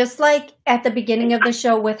again, just like at the beginning of the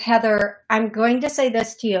show with Heather, I'm going to say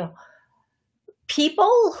this to you.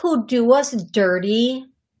 People who do us dirty,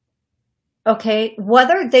 okay,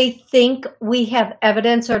 whether they think we have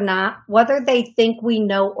evidence or not, whether they think we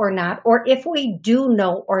know or not, or if we do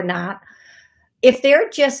know or not, if they're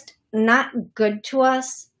just not good to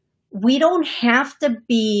us, we don't have to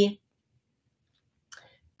be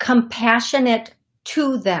compassionate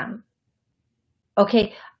to them.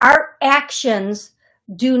 Okay, our actions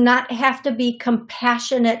do not have to be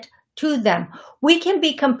compassionate to them. We can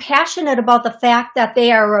be compassionate about the fact that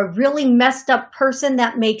they are a really messed up person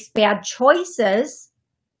that makes bad choices,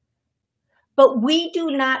 but we do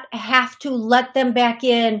not have to let them back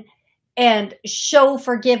in and show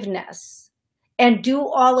forgiveness and do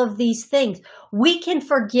all of these things. We can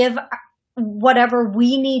forgive whatever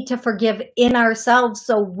we need to forgive in ourselves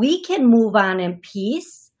so we can move on in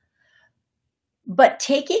peace. But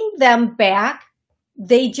taking them back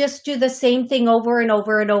they just do the same thing over and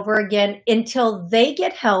over and over again until they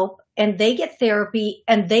get help and they get therapy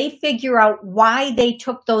and they figure out why they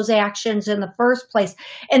took those actions in the first place.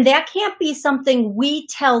 And that can't be something we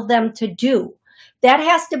tell them to do. That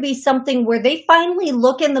has to be something where they finally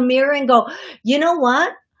look in the mirror and go, you know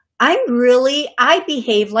what? I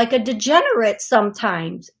behave like a degenerate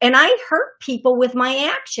sometimes, and I hurt people with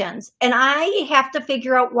my actions, and I have to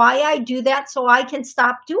figure out why I do that so I can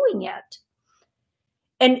stop doing it.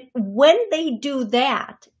 And when they do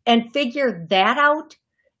that and figure that out,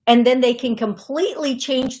 and then they can completely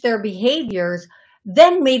change their behaviors,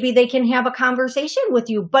 then maybe they can have a conversation with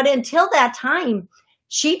you. But until that time,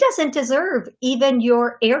 she doesn't deserve even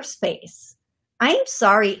your airspace. I'm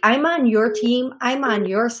sorry. I'm on your team. I'm on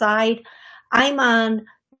your side. I'm on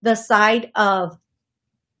the side of,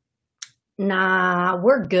 nah,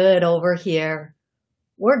 we're good over here.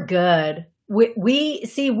 We're good. We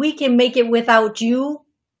see, we can make it without you,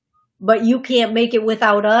 but you can't make it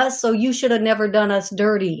without us. So you should have never done us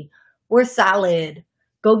dirty. We're solid.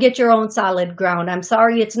 Go get your own solid ground. I'm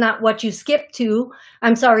sorry it's not what you skipped to.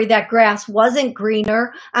 I'm sorry that grass wasn't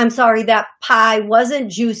greener. I'm sorry that pie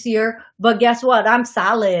wasn't juicier. But guess what? I'm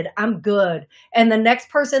solid. I'm good. And the next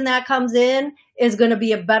person that comes in is going to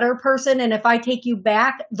be a better person. And if I take you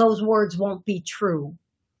back, those words won't be true.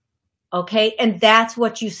 Okay? And that's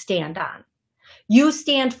what you stand on. You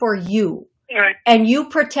stand for you. Right. And you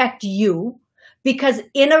protect you, because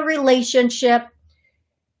in a relationship,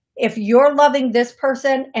 if you're loving this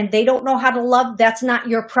person and they don't know how to love, that's not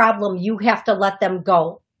your problem. You have to let them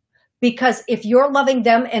go. Because if you're loving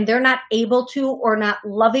them and they're not able to, or not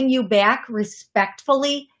loving you back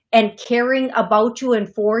respectfully and caring about you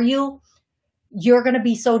and for you, you're going to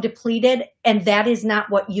be so depleted, and that is not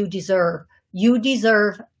what you deserve. You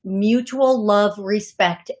deserve mutual love,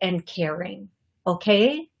 respect, and caring.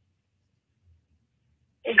 Okay?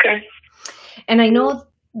 Okay. And I know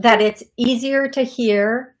that it's easier to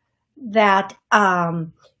hear that,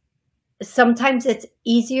 sometimes it's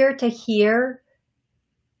easier to hear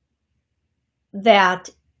that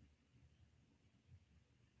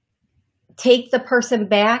take the person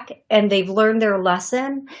back and they've learned their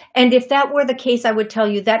lesson. And if that were the case, I would tell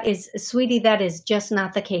you that is, sweetie, that is just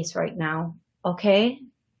not the case right now. Okay?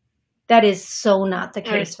 That is so not the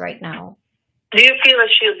case right now. Do you feel that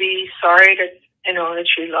she'll be sorry that, that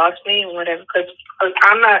she lost me or whatever? Because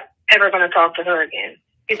I'm not ever going to talk to her again.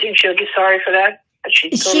 You think she'll be sorry for that? That she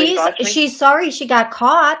totally lost me? She's sorry she got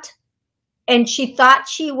caught, and she thought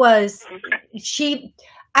she was,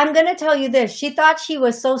 I'm going to tell you this. She thought she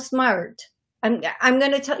was so smart. I'm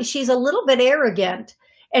going to tell you, she's a little bit arrogant,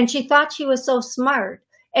 and she thought she was so smart,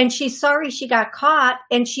 and she's sorry she got caught,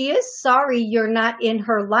 and she is sorry you're not in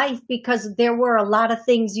her life, because there were a lot of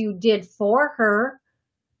things you did for her.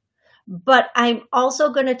 But I'm also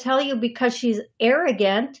going to tell you, because she's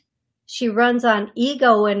arrogant, she runs on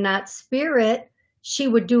ego and not spirit, she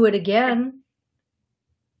would do it again.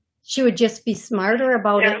 She would just be smarter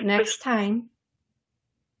about it next time.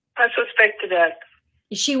 I suspected that.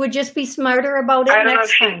 She would just be smarter about it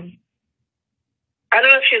next time. I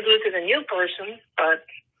don't know if she'll do it to the new person, but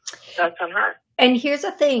that's on her. And here's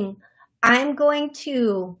the thing. I'm going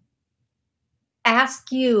to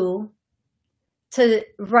ask you to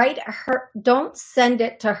write her, don't send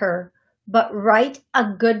it to her, but write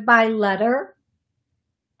a goodbye letter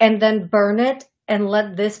and then burn it, and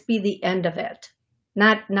let this be the end of it.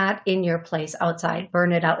 Not in your place outside,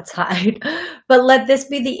 burn it outside, but let this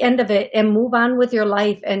be the end of it and move on with your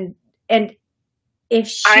life. And if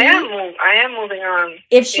she, I am moving on.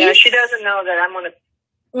 If she doesn't know that I'm going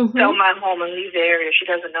to sell my home and leave the area. She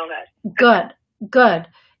doesn't know that. Good.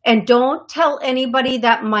 And don't tell anybody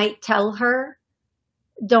that might tell her.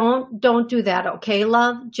 Don't do that. Okay,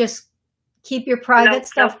 love? Just keep your private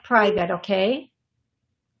stuff private. Okay.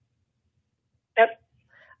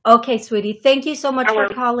 Okay, sweetie. Thank you so much for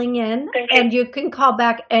calling in. Thank you. And you can call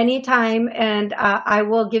back anytime, and I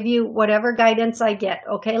will give you whatever guidance I get.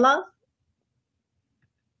 Okay, love?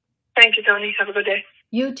 Thank you, Toni. Have a good day.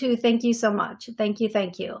 You too. Thank you so much. Thank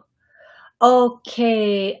you.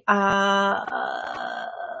 Okay.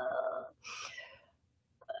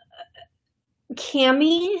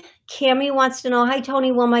 Cammie wants to know, hi,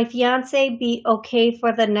 Toni, will my fiance be okay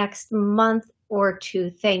for the next month or two?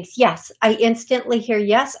 Thanks. Yes. I instantly hear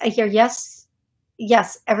yes. I hear yes.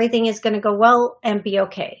 Yes. Everything is going to go well and be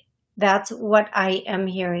okay. That's what I am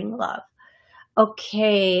hearing, love.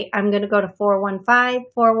 Okay. I'm going to go to 415.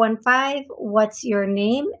 415. What's your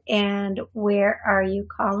name and where are you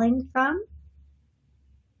calling from?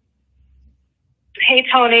 Hey,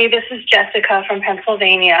 Toni. This is Jessica from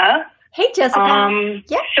Pennsylvania. Hey, Jessica.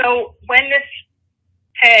 Yeah. So when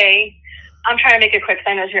Hey, I'm trying to make it quick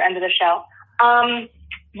because I know it's your end of the show.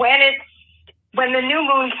 When the new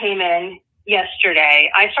moon came in yesterday,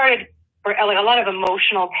 I started, like, a lot of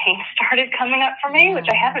emotional pain started coming up for me, which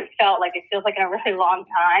I haven't felt like, it feels like, in a really long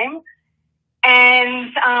time.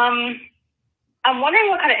 And I'm wondering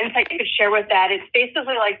what kind of insight you could share with that. It's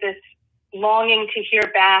basically like this longing to hear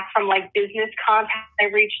back from, like, business contacts I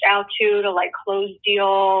reached out to like close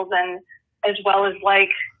deals, and as well as like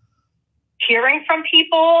hearing from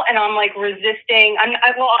people, and I'm like resisting. I'm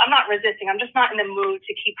not resisting. I'm just not in the mood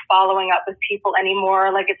to keep following up with people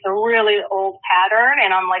anymore. Like, it's a really old pattern,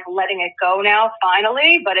 and I'm like letting it go now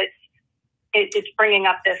finally, but it's bringing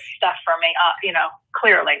up this stuff for me,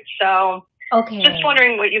 clearly. So Okay. Just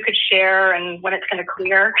wondering what you could share and when it's going to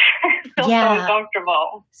clear. I feel so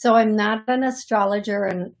uncomfortable. So I'm not an astrologer,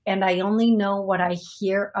 and I only know what I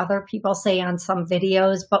hear other people say on some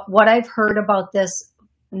videos, but what I've heard about this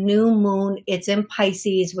new moon, it's in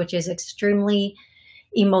Pisces, which is extremely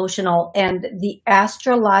emotional, and the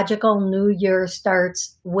astrological new year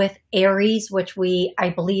starts with Aries, which I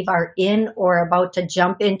believe are in or about to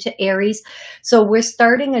jump into Aries. So we're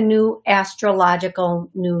starting a new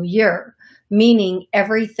astrological new year, meaning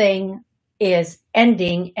everything is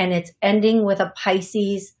ending, and it's ending with a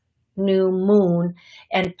Pisces new moon.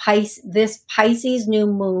 And this Pisces new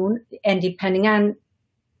moon, and depending on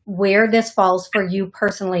where this falls for you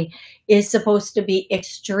personally, is supposed to be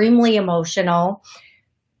extremely emotional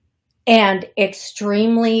and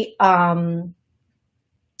extremely a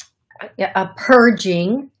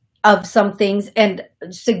purging of some things, and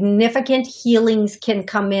significant healings can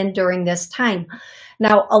come in during this time.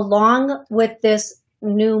 Now, along with this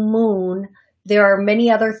new moon, there are many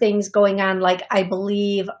other things going on. Like, I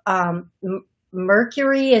believe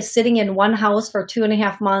Mercury is sitting in one house for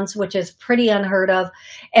 2.5 months, which is pretty unheard of.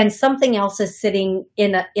 And something else is sitting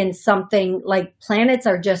in something, like planets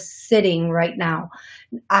are just sitting right now.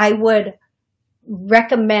 I would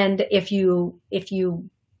recommend, if you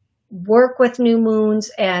work with new moons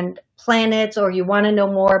and planets, or you want to know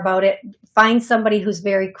more about it, find somebody who's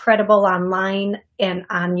very credible online and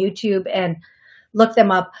on YouTube and look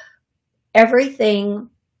them up. Everything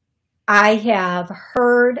I have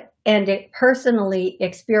heard and it personally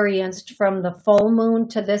experienced from the full moon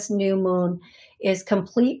to this new moon is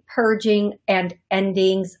complete purging and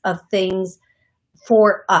endings of things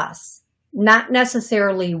for us, not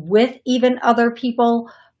necessarily with even other people,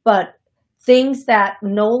 but things that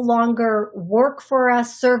no longer work for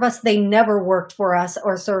us, serve us. They never worked for us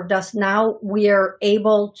or served us. Now we are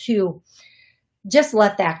able to just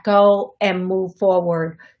let that go and move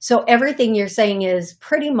forward. So everything you're saying is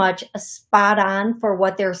pretty much spot on for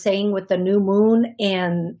what they're saying with the new moon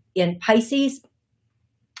and in Pisces.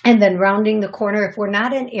 And then rounding the corner, if we're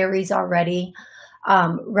not in Aries already,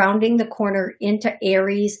 rounding the corner into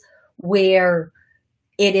Aries, where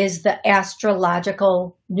it is the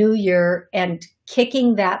astrological new year, and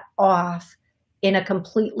kicking that off in a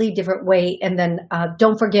completely different way. And then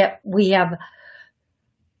don't forget, we have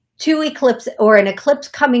an eclipse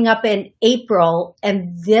coming up in April,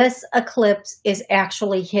 and this eclipse is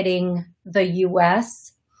actually hitting the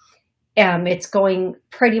US. It's going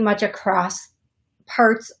pretty much across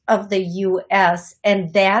parts of the US,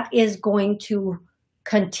 and that is going to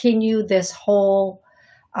continue this whole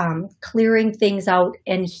clearing things out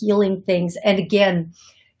and healing things. And again,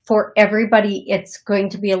 for everybody, it's going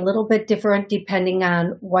to be a little bit different depending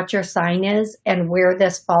on what your sign is and where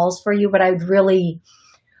this falls for you. But I'd really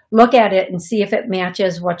look at it and see if it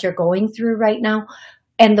matches what you're going through right now.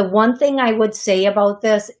 And the one thing I would say about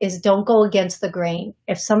this is don't go against the grain.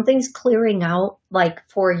 If something's clearing out, like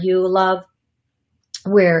for you, love,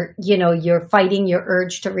 where, you're fighting your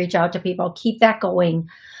urge to reach out to people, keep that going.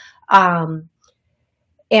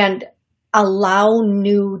 And allow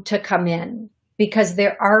new to come in, because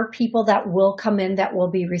there are people that will come in that will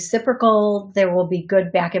be reciprocal. There will be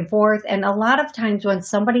good back and forth. And a lot of times when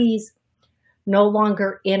somebody's no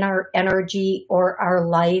longer in our energy or our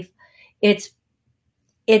life, it's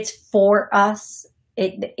for us.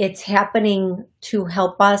 It's happening to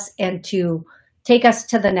help us and to take us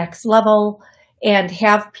to the next level, and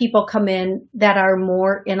have people come in that are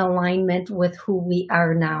more in alignment with who we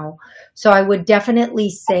are now. So I would definitely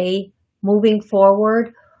say, moving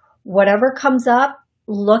forward, whatever comes up,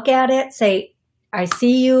 look at it, say, I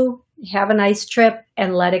see you, have a nice trip,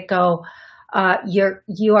 and let it go.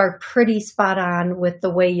 You are pretty spot on with the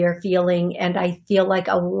way you're feeling. And I feel like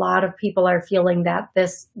a lot of people are feeling that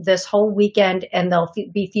this whole weekend, and they'll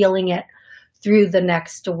be feeling it through the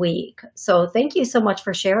next week. So thank you so much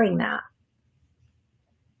for sharing that.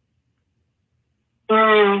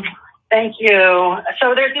 Thank you.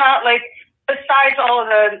 So there's not, like, besides all of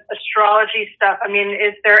the astrology stuff, I mean,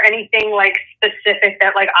 is there anything like specific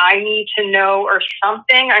that like I need to know or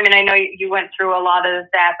something? I mean, I know you went through a lot of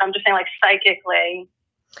that. I'm just saying like psychically.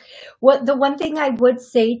 What the one thing I would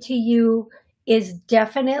say to you is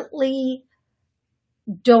definitely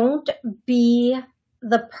don't be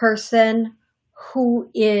the person who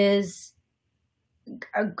is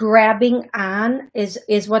grabbing on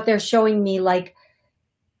is what they're showing me. Like,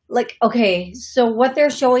 okay, so what they're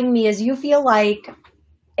showing me is you feel like,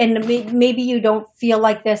 and maybe you don't feel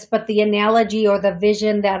like this, but the analogy or the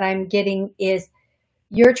vision that I'm getting is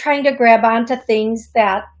you're trying to grab onto things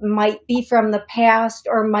that might be from the past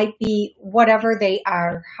or might be whatever they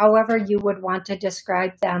are, however you would want to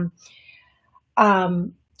describe them,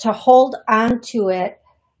 to hold on to it.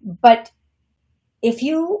 But if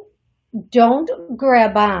you don't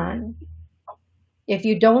grab on, if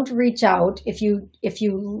you don't reach out, if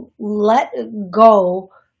you let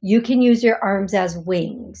go, you can use your arms as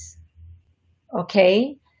wings.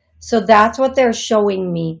 Okay? So that's what they're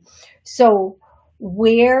showing me. So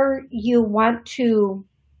where you want to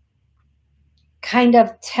kind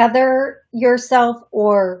of tether yourself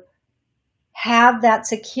or have that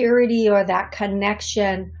security or that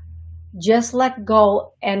connection, just let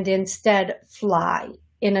go and instead fly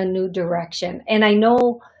in a new direction. And I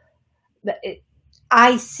know that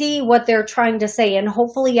I see what they're trying to say, and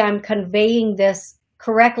hopefully I'm conveying this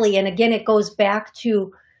correctly. And again, it goes back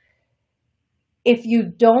to, if you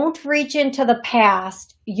don't reach into the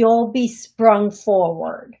past, you'll be sprung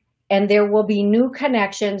forward, and there will be new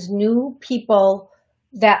connections, new people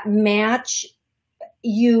that match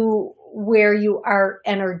you where you are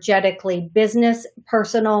energetically, business,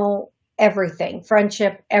 personal, everything,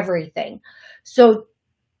 friendship, everything. So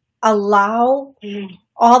allow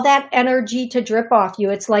all that energy to drip off you.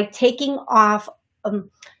 It's like taking off,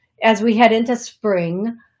 as we head into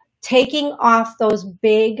spring, taking off those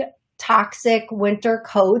big toxic winter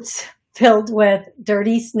coats filled with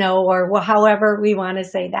dirty snow, or however we want to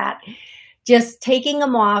say that. Just taking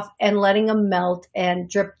them off and letting them melt and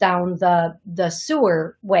drip down the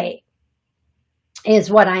sewer way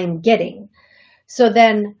is what I'm getting. So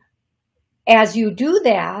then as you do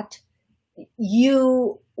that,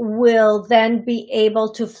 you will then be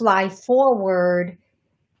able to fly forward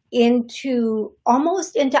into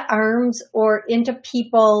almost into arms or into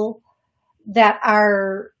people that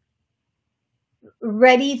are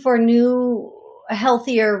ready for new,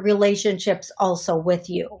 healthier relationships also with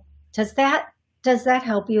you. Does that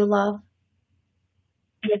help you, love?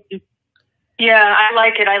 Yeah, I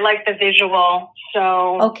like it. I like the visual.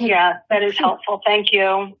 So okay. Yeah, that is helpful. Thank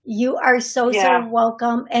you. You are so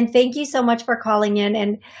welcome. And thank you so much for calling in.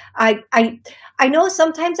 And I know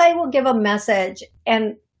sometimes I will give a message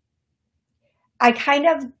and I kind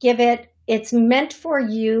of give it's meant for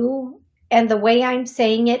you. And the way I'm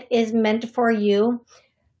saying it is meant for you,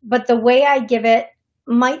 but the way I give it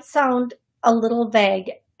might sound a little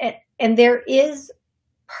vague. And there is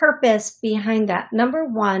purpose behind that. Number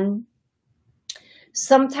one,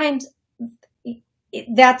 sometimes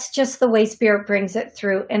that's just the way Spirit brings it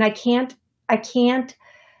through. And I can't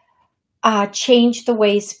change the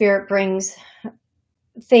way Spirit brings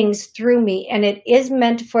things through me. And it is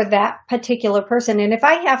meant for that particular person. And if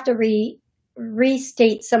I have to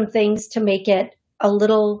restate some things to make it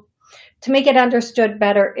understood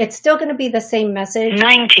better, it's still going to be the same message,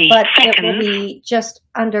 90 but seconds. It will be just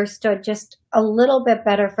understood just a little bit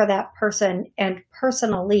better for that person and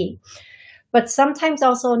personally. But sometimes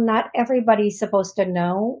also not everybody's supposed to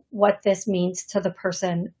know what this means to the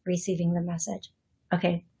person receiving the message.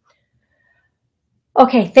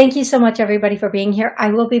 Okay, thank you so much, everybody, for being here.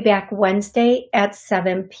 I will be back Wednesday at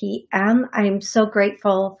 7 p.m. I'm so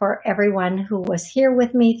grateful for everyone who was here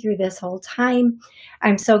with me through this whole time.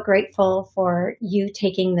 I'm so grateful for you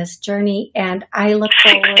taking this journey, and I look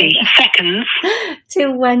forward 60 seconds.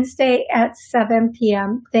 to Wednesday at 7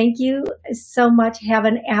 p.m. Thank you so much. Have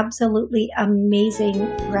an absolutely amazing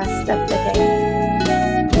rest of the day.